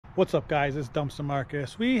What's up, guys? It's Dumpster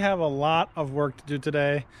Marcus. We have a lot of work to do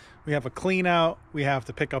today. We have a clean out. We have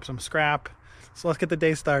to pick up some scrap. So let's get the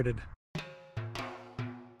day started. All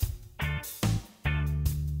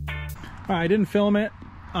right, I didn't film it,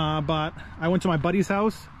 but I went to my buddy's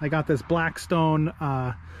house. I got this Blackstone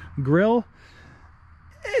grill.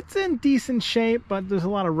 It's in decent shape, but there's a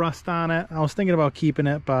lot of rust on it. I was thinking about keeping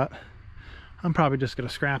it, but I'm probably just gonna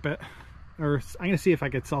scrap it. Or I'm gonna see if I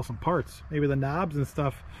could sell some parts. Maybe the knobs and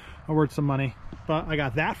stuff are worth some money. But I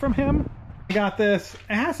got that from him. I got this,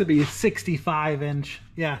 it has to be a 65 inch.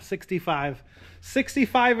 Yeah, 65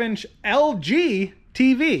 inch LG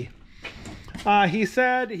TV. He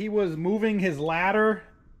said he was moving his ladder.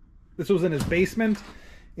 This was in his basement,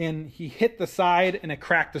 and he hit the side and it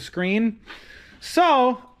cracked the screen.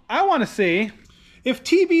 So I want to see if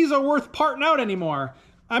TVs are worth parting out anymore.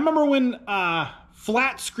 I remember when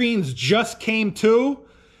flat screens just came to,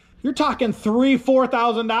 you're talking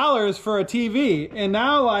 $3,000–$4,000 for a TV, and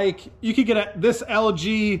now like you could get this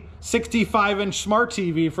LG 65 inch smart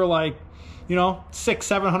TV for like, you know,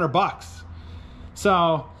 $600–700.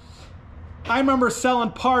 So I remember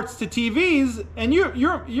selling parts to TVs, and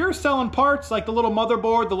you're selling parts like the little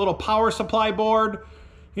motherboard, the little power supply board,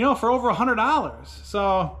 you know, for over $100.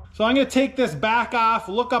 So I'm gonna take this back off,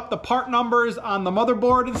 look up the part numbers on the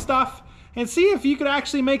motherboard and stuff, and see if you could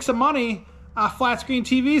actually make some money off flat screen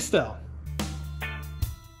TV still.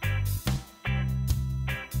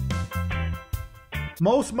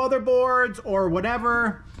 Most motherboards or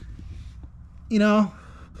whatever, you know,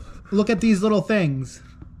 look at these little things.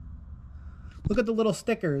 Look at the little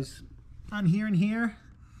stickers on here and here.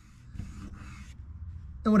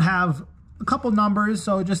 It would have a couple numbers,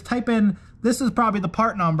 so just type in, this is probably the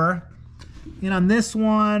part number. And on this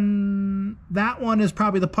one, that one is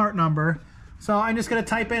probably the part number. So I'm just gonna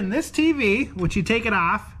type in this TV, which you take it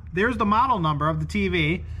off. There's the model number of the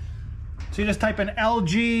TV. So you just type in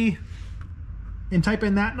LG and type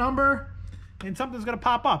in that number, and something's gonna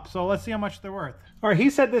pop up. So let's see how much they're worth. All right,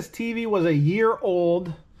 he said this TV was a year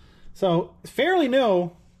old. So it's fairly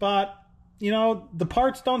new, but you know, the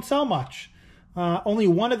parts don't sell much. Only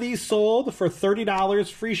one of these sold for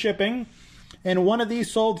 $30 free shipping, and one of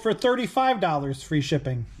these sold for $35 free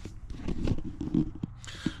shipping.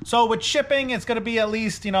 So with shipping, it's going to be at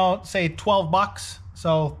least, you know, say 12 bucks.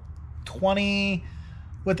 So 20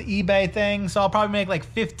 with the eBay thing. So I'll probably make like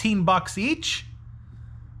 15 bucks each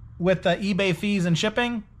with the eBay fees and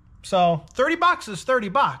shipping. So 30 bucks is 30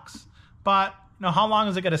 bucks. But you know, how long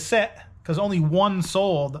is it going to sit? Because only one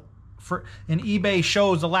sold. And eBay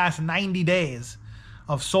shows the last 90 days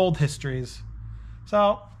of sold histories.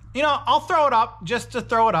 So, you know, I'll throw it up just to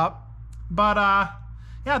throw it up. But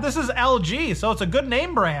yeah, this is LG, so it's a good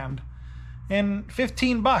name brand. And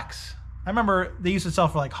 15 bucks. I remember they used to sell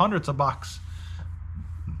for like hundreds of bucks.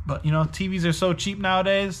 But you know, TVs are so cheap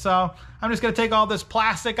nowadays. So I'm just gonna take all this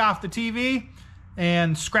plastic off the TV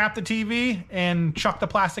and scrap the TV and chuck the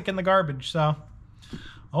plastic in the garbage. So,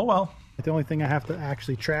 oh well. The only thing I have to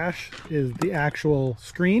actually trash is the actual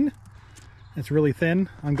screen. It's really thin.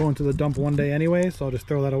 I'm going to the dump one day anyway, so I'll just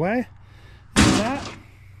throw that away. And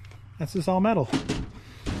that's just all metal. The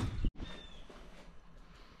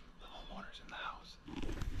homeowner's in the house.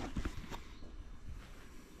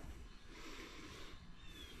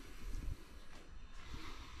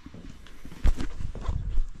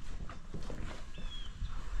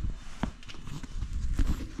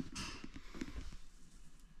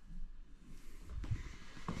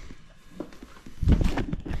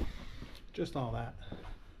 Just all that.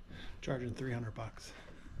 Charging 300 bucks.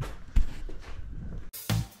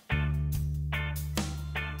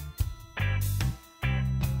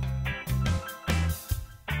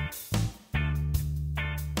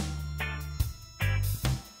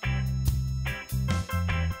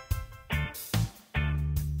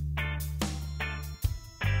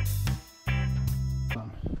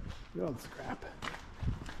 Look at all the scrap.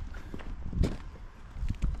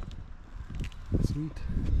 Sweet.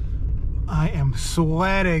 I am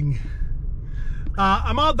sweating.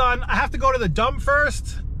 I'm all done. I have to go to the dump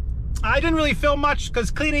first. I didn't really film much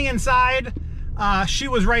because cleaning inside, she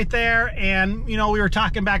was right there, and you know, we were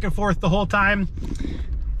talking back and forth the whole time.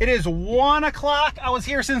 It is 1 o'clock. I was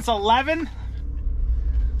here since 11,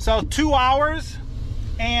 so 2 hours,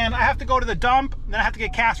 and I have to go to the dump. Then I have to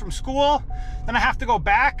get Cass from school. Then I have to go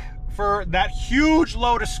back for that huge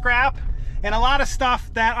load of scrap and a lot of stuff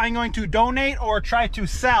that I'm going to donate or try to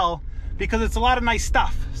sell, because it's a lot of nice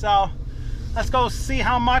stuff. So let's go see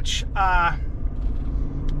how much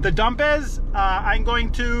the dump is. I'm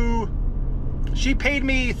going to, she paid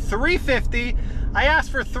me $3.50. I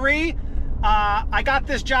asked for $3. I got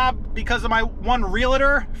this job because of my one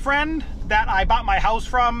realtor friend that I bought my house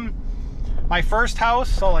from, my first house,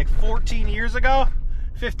 so like 14 years ago,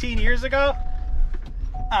 15 years ago.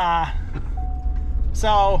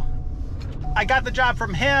 So I got the job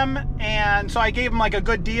from him, and so I gave him like a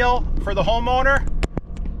good deal for the homeowner.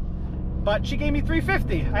 But she gave me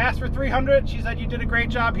 $350. I asked for $300. She said, you did a great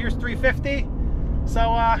job. Here's $350.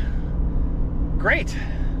 So great.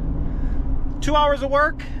 2 hours of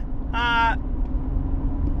work.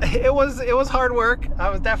 It was hard work. I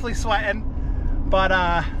was definitely sweating, but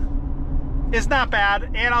it's not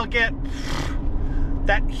bad. And I'll get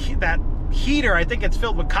that heater. I think it's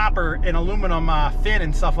filled with copper and aluminum fin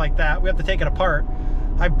and stuff like that. We have to take it apart.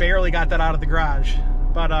 I barely got that out of the garage,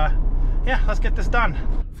 but yeah, let's get this done.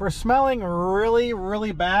 For smelling really,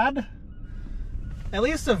 really bad, at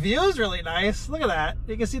least the view is really nice. Look at that.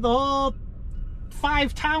 You can see the whole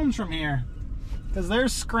 5 towns from here. Because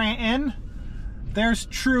there's Scranton, there's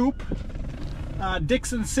Troop,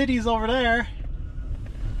 Dixon City's over there.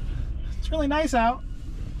 It's really nice out.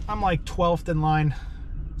 I'm like 12th in line,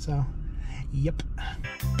 so yep.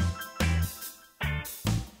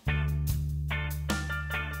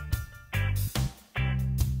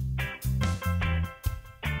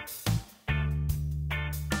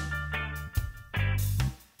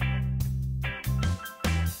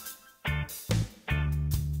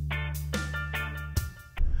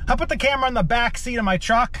 I put the camera in the back seat of my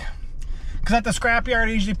truck because at the scrapyard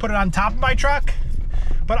I usually put it on top of my truck,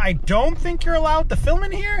 but I don't think you're allowed to film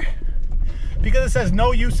in here because it says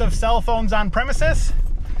no use of cell phones on premises.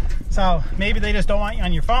 So maybe they just don't want you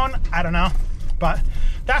on your phone. I don't know, but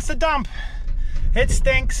that's the dump. It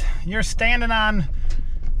stinks. You're standing on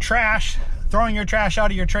trash, throwing your trash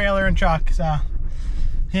out of your trailer and truck. So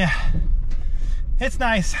yeah, it's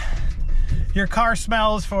nice. Your car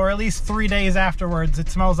smells for at least 3 days afterwards. It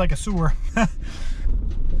smells like a sewer.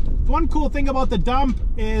 One cool thing about the dump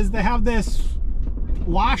is they have this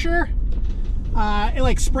washer. It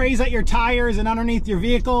like sprays at your tires and underneath your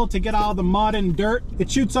vehicle to get all the mud and dirt.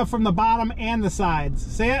 It shoots up from the bottom and the sides.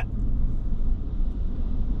 See it?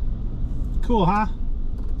 Cool, huh?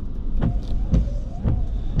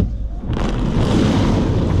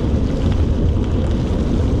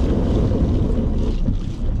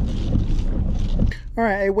 All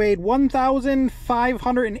right, I weighed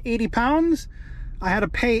 1,580 pounds. I had to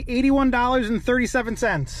pay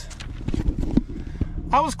 $81.37.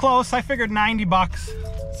 I was close. I figured 90 bucks.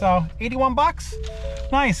 So 81 bucks.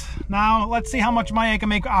 Nice. Now let's see how much money I can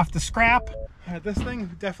make off the scrap. All right, this thing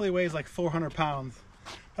definitely weighs like 400 pounds.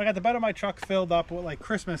 I got the bed of my truck filled up with like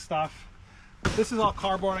Christmas stuff. This is all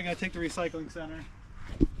cardboard. I'm gonna take to the recycling center.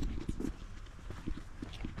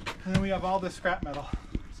 And then we have all this scrap metal.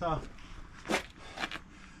 So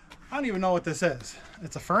I don't even know what this is.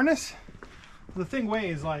 It's a furnace? The thing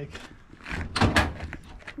weighs like,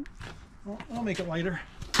 well, I'll make it lighter.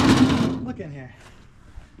 Look in here.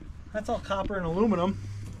 That's all copper and aluminum.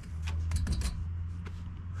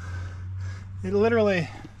 It literally,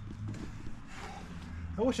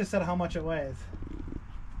 I wish it said how much it weighs.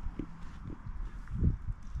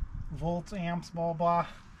 Volts, amps, blah, blah.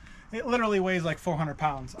 It literally weighs like 400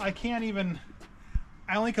 pounds. I can't even,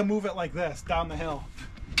 I only can move it like this down the hill.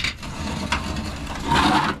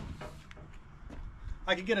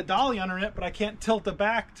 I could get a dolly under it, but I can't tilt it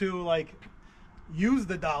back to like use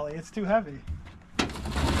the dolly. It's too heavy.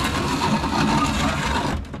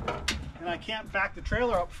 And I can't back the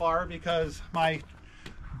trailer up far because my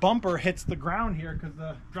bumper hits the ground here because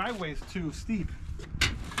the driveway is too steep.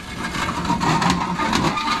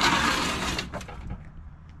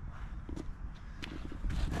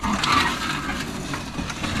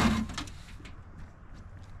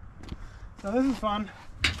 So this is fun.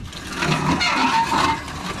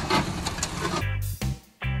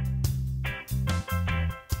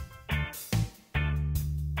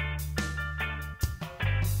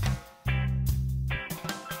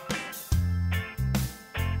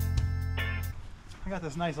 I got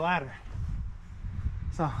this nice ladder.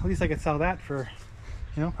 So at least I could sell that for,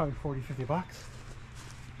 you know, probably 40, 50 bucks.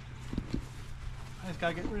 I just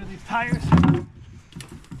gotta get rid of these tires.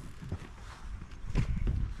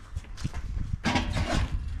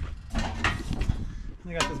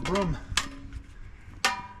 I got this broom.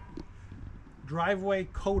 Driveway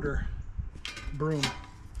coater broom.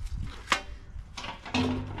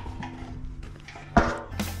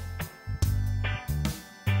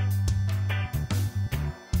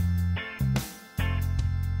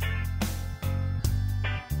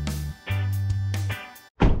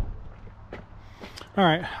 All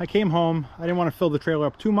right, I came home. I didn't want to fill the trailer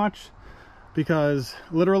up too much because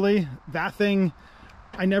literally that thing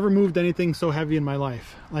I never moved anything so heavy in my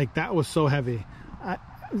life. Like, that was so heavy.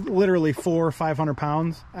 Literally 400 or 500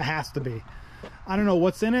 pounds. It has to be. I don't know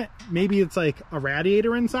what's in it. Maybe it's like a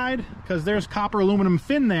radiator inside, because there's copper aluminum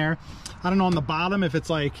fin there. I don't know on the bottom if it's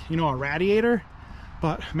like, you know, a radiator,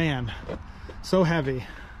 but man, so heavy.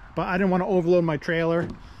 But I didn't want to overload my trailer.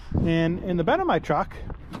 And in the bed of my truck,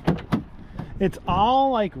 it's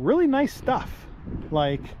all like really nice stuff.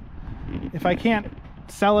 Like, if I can't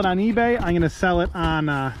sell it on eBay, I'm gonna sell it on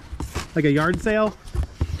like a yard sale.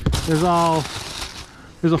 There's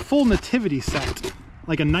a full nativity set,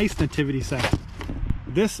 like a nice nativity set.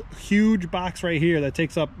 This huge box right here that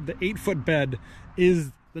takes up the 8-foot bed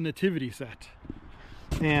is the nativity set.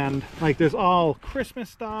 And like, there's all Christmas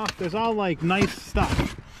stuff, there's all like nice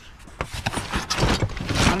stuff.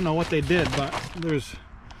 I don't know what they did, but there's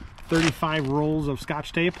 35 rolls of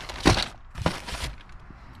Scotch tape.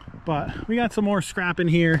 But we got some more scrap in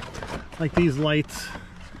here, like these lights.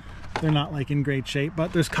 They're not like in great shape,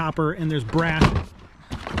 but there's copper and there's brass.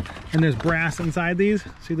 And there's brass inside these.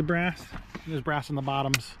 See the brass? There's brass on the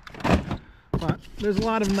bottoms. But there's a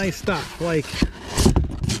lot of nice stuff. Like,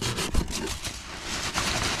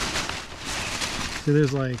 see,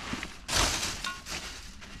 there's like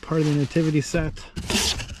part of the nativity set.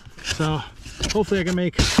 So hopefully I can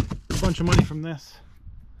make a bunch of money from this.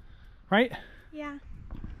 Right? Yeah.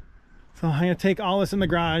 So I'm gonna take all this in the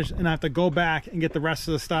garage and I have to go back and get the rest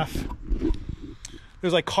of the stuff.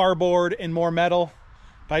 There's like cardboard and more metal,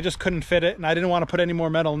 but I just couldn't fit it, and I didn't want to put any more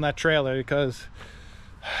metal in that trailer because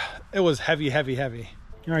it was heavy, heavy, heavy.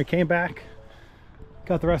 All right, came back,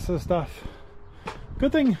 got the rest of the stuff.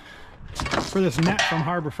 Good thing for this net from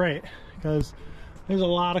Harbor Freight, because there's a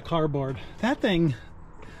lot of cardboard. That thing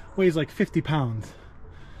weighs like 50 pounds.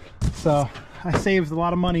 So I saved a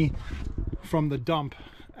lot of money from the dump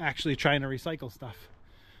actually trying to recycle stuff,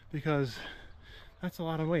 because that's a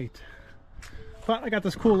lot of weight. But I got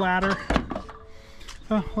this cool ladder,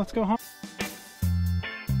 so let's go home.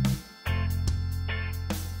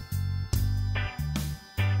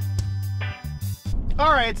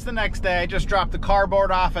 All right, it's the next day. I just dropped the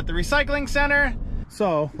cardboard off at the recycling center.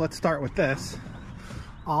 So let's start with this.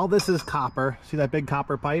 All this is copper. See that big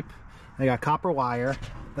copper pipe? I got copper wire.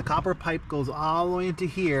 The copper pipe goes all the way into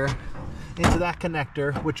here, into that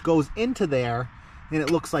connector, which goes into there, and it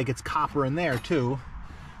looks like it's copper in there too.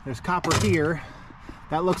 There's copper here.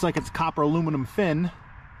 That looks like it's copper aluminum fin.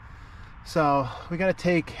 So we got to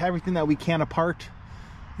take everything that we can apart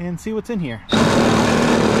and see what's in here.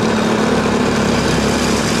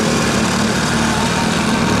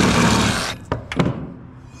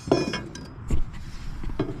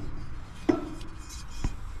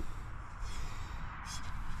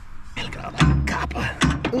 Look at all that copper.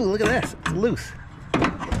 Ooh, look at this. It's loose.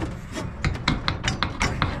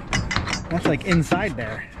 That's like inside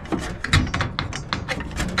there.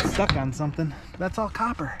 It's stuck on something. That's all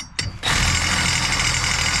copper.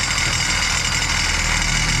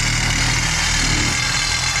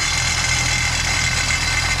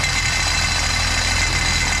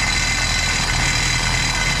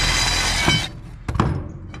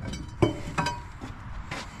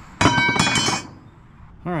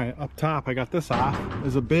 All right, up top, I got this off.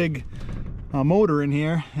 There's a big motor in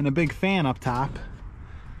here and a big fan up top.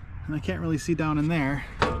 And I can't really see down in there.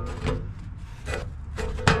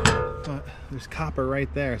 But there's copper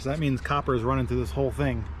right there. So that means copper is running through this whole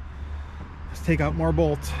thing. Let's take out more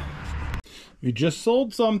bolts. We just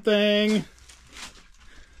sold something.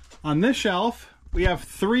 On this shelf, we have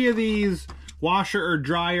 3 of these washer or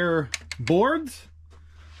dryer boards.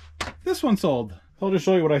 This one sold. I'll just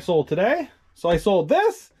show you what I sold today. So I sold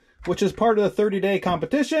this, which is part of the 30-day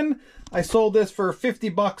competition. I sold this for 50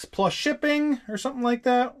 bucks plus shipping or something like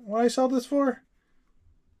that. What did I sell this for?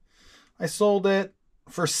 I sold it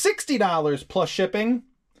for $60 plus shipping.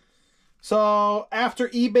 So after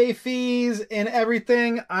eBay fees and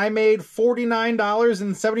everything, I made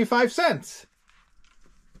 $49.75.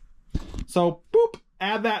 So boop,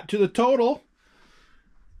 add that to the total.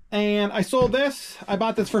 And I sold this. I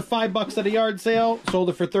bought this for $5 at a yard sale. Sold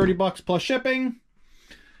it for 30 bucks plus shipping.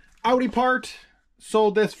 Audi part.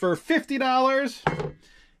 Sold this for $50.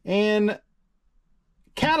 And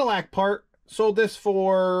Cadillac part. Sold this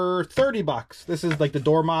for 30 bucks. This is like the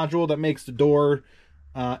door module that makes the door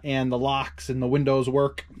and the locks and the windows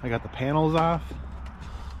work. I got the panels off.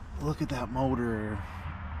 Look at that motor.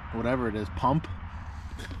 Whatever it is. Pump.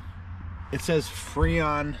 It says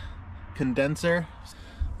Freon condenser.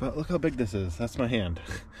 But look how big this is. That's my hand.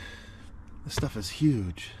 This stuff is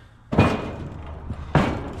huge.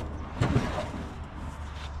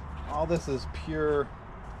 All this is pure,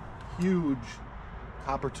 huge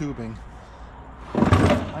copper tubing.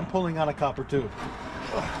 I'm pulling on a copper tube.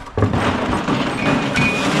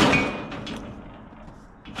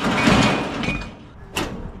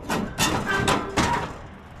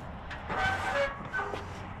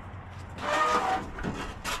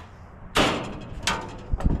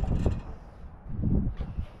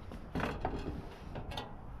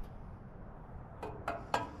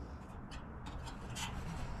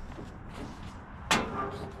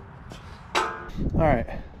 All right,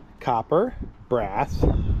 copper, brass.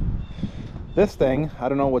 This thing, I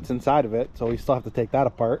don't know what's inside of it, so we still have to take that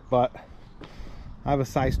apart, but I have a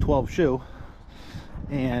size 12 shoe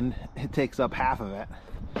and it takes up half of it.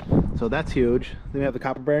 So that's huge. Then we have the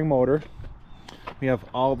copper bearing motor. We have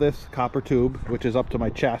all this copper tube, which is up to my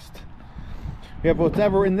chest. We have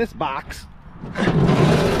whatever in this box.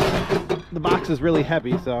 The box is really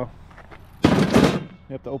heavy, so we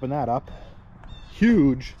have to open that up.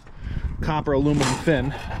 Huge copper aluminum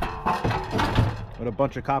fin with a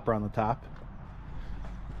bunch of copper on the top.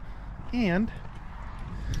 And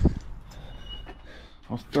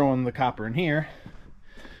I'll throw in the copper in here.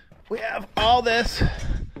 We have all this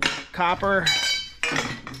copper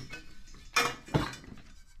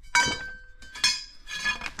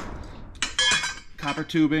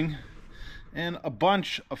tubing and a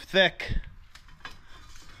bunch of thick,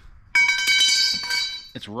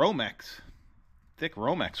 it's Romex, thick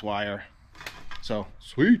Romex wire. So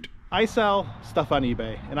sweet. I sell stuff on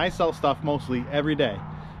eBay, and I sell stuff mostly every day,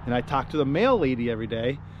 and I talk to the mail lady every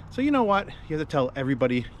day. So you know what, you have to tell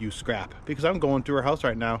everybody you scrap, because I'm going through her house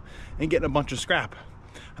right now and getting a bunch of scrap.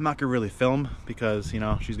 I'm not gonna really film because, you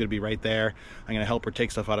know, she's gonna be right there. I'm gonna help her take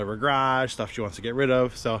stuff out of her garage, stuff she wants to get rid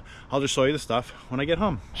of. So I'll just show you the stuff when I get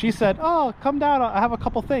home. She said, oh, come down, I have a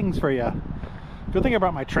couple things for you. Good thing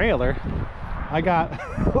about my trailer, I got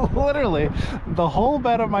literally the whole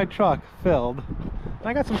bed of my truck filled.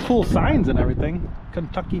 I got some cool signs and everything.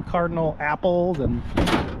 Kentucky Cardinal apples, and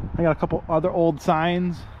I got a couple other old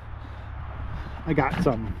signs. I got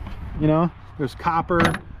some, you know, there's copper,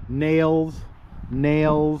 nails,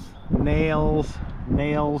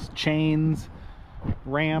 chains,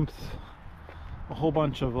 ramps, a whole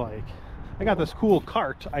bunch of, like, I got this cool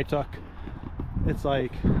cart I took. It's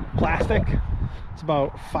like plastic. It's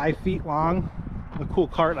about 5 feet long. A cool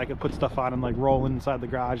cart I could put stuff on and like roll inside the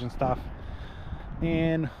garage and stuff.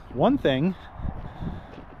 And one thing,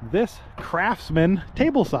 this Craftsman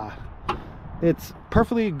table saw. It's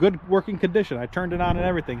perfectly good working condition. I turned it on and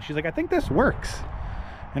everything. She's like, I think this works.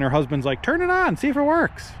 And her husband's like, turn it on, see if it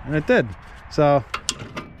works. And it did. So,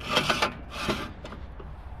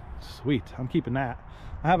 sweet, I'm keeping that.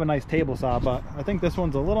 I have a nice table saw, but I think this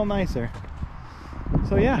one's a little nicer.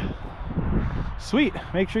 So yeah, sweet.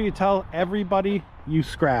 Make sure you tell everybody you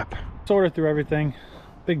scrap. Sorted through everything.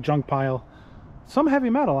 Big junk pile. Some heavy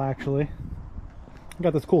metal, actually. I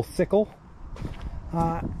got this cool sickle.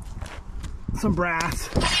 Some brass.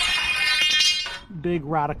 Big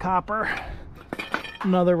rod of copper.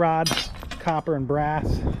 Another rod, copper and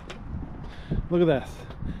brass. Look at this.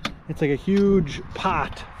 It's like a huge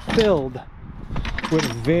pot filled with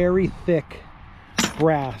very thick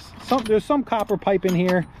brass. There's some copper pipe in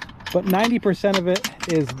here, but 90% of it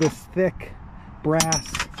is this thick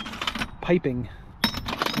brass piping.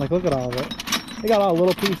 Like, look at all of it. They got all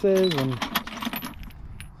little pieces, and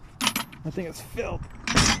I think it's filled.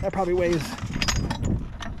 That probably weighs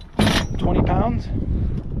 20 pounds.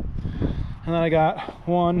 And then I got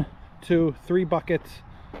 1, 2, 3 buckets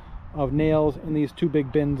of nails in these 2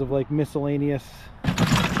 big bins of like miscellaneous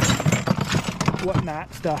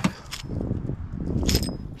whatnot stuff.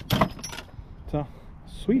 So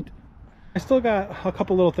sweet. I still got a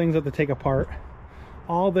couple little things I have to take apart.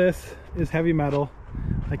 All this is heavy metal.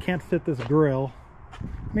 I can't fit this grill.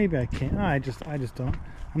 Maybe I can. I just don't.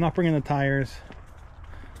 I'm not bringing the tires.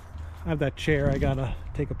 I have that chair I gotta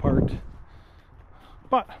take apart.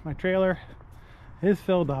 But my trailer is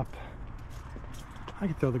filled up. I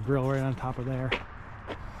can throw the grill right on top of there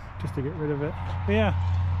just to get rid of it. But yeah,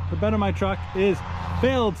 the bed of my truck is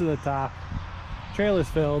filled to the top. Trailer's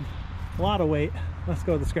filled. A lot of weight. Let's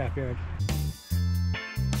go to the scrapyard.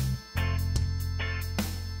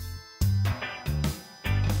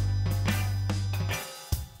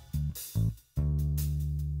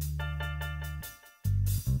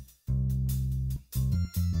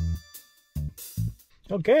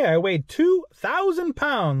 Okay, I weighed 2,000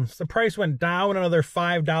 pounds. The price went down another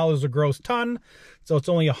 $5 a gross ton, so it's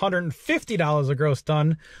only $150 a gross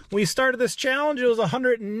ton. When we started this challenge, it was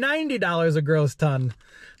 $190 a gross ton.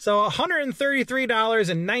 So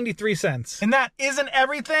 $133.93. And that isn't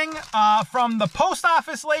everything. From the post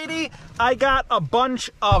office lady, I got a bunch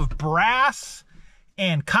of brass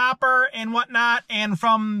and copper and whatnot. And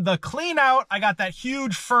from the Cleanout, I got that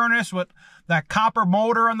huge furnace with that copper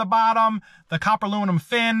motor on the bottom, the copper aluminum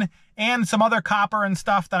fin, and some other copper and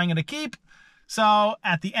stuff that I'm going to keep. So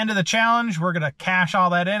at the end of the challenge, we're going to cash all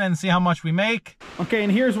that in and see how much we make. Okay,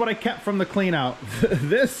 and here's what I kept from the Cleanout.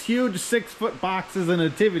 This huge 6-foot box is a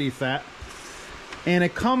nativity set. And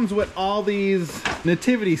it comes with all these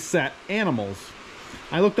nativity set animals.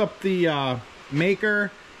 I looked up the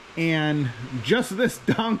maker, and just this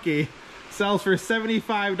donkey sells for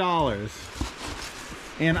 $75.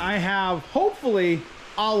 And I have, hopefully,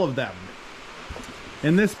 all of them.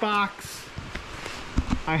 In this box,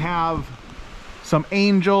 I have some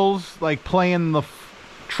angels, like playing the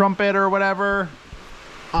trumpet or whatever.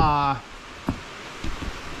 And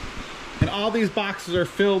all these boxes are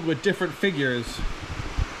filled with different figures.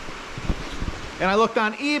 And I looked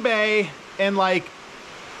on eBay, and like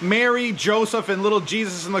Mary, Joseph, and little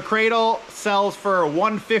Jesus in the cradle sells for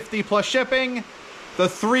 $150 plus shipping. The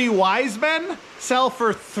 3 wise men sell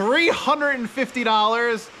for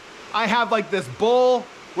 $350. I have like this bull,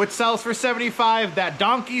 which sells for $75. That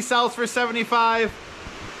donkey sells for $75.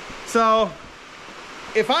 So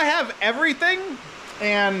if I have everything,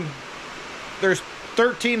 and there's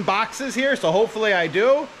 13 boxes here, so hopefully I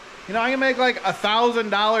do, you know, I can make like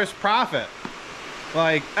 $1,000 profit.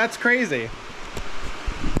 Like, that's crazy.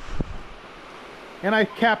 And I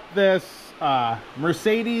kept this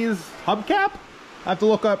Mercedes hubcap. I have to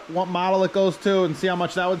look up what model it goes to and see how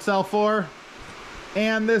much that would sell for.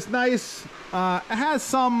 And this nice, it has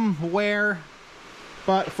some wear,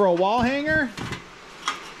 but for a wall hanger,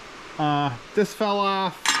 this fell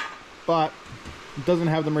off, but it doesn't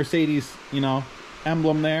have the Mercedes, you know,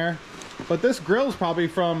 emblem there. But this grill's probably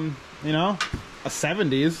from, you know, a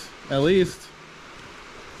 70s at least.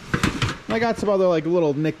 I got some other like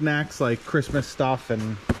little knickknacks, like Christmas stuff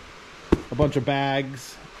and a bunch of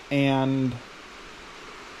bags, and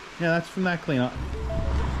yeah, that's from that Cleanout.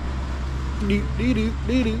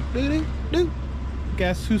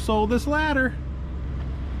 Guess who sold this ladder?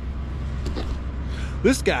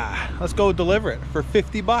 This guy. Let's go deliver it for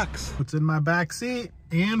 50 bucks. What's in my back seat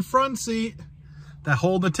and front seat? That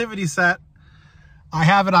whole nativity set. I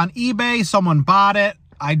have it on eBay. Someone bought it.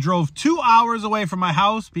 I drove 2 hours away from my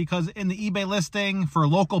house because in the eBay listing for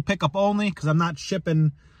local pickup only, because I'm not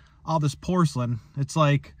shipping all this porcelain. It's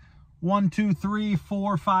like 1, 2, 3,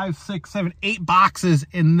 4, 5, 6, 7, 8 boxes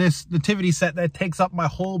in this nativity set that takes up my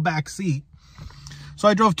whole back seat. So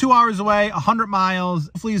I drove 2 hours away, 100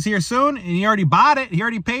 miles. Hopefully he's here soon, and he already bought it. He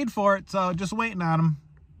already paid for it, so just waiting on him.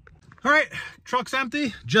 All right, truck's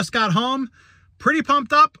empty. Just got home. Pretty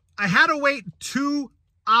pumped up. I had to wait 2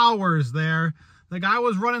 hours there. The guy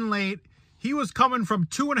was running late. He was coming from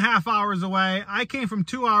 2.5 hours away. I came from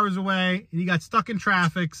 2 hours away, and he got stuck in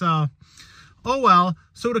traffic, so oh well.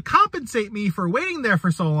 So to compensate me for waiting there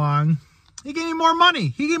for so long, he gave me more money.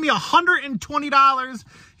 He gave me $120.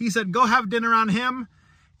 He said, go have dinner on him.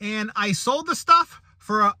 And I sold the stuff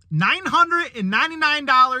for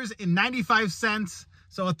 $999.95.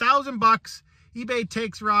 So $1,000. eBay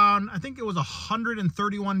takes around, I think it was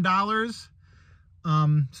 $131.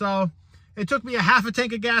 So it took me a half a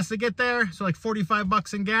tank of gas to get there. So like 45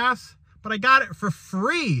 bucks in gas. But I got it for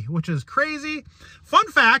free, which is crazy. Fun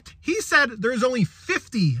fact, he said there's only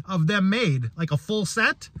 50 of them made, like a full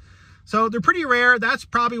set. So they're pretty rare. That's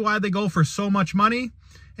probably why they go for so much money.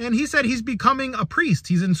 And he said he's becoming a priest.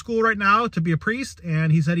 He's in school right now to be a priest.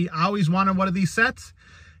 And he said he always wanted one of these sets.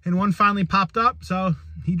 And one finally popped up. So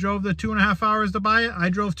he drove the 2.5 hours to buy it. I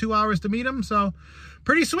drove 2 hours to meet him. So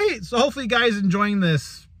pretty sweet. So hopefully you guys enjoying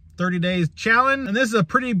this 30 days challenge. And this is a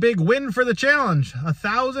pretty big win for the challenge.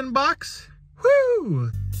 $1,000.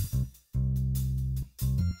 Woo!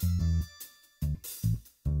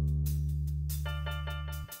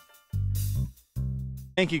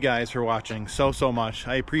 Thank you guys for watching so much.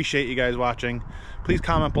 I appreciate you guys watching. Please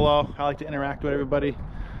comment below. I like to interact with everybody.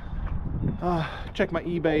 Check my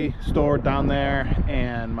eBay store down there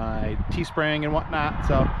and my Teespring and whatnot.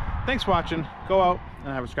 So thanks for watching. Go out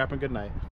and have a scrapping good night.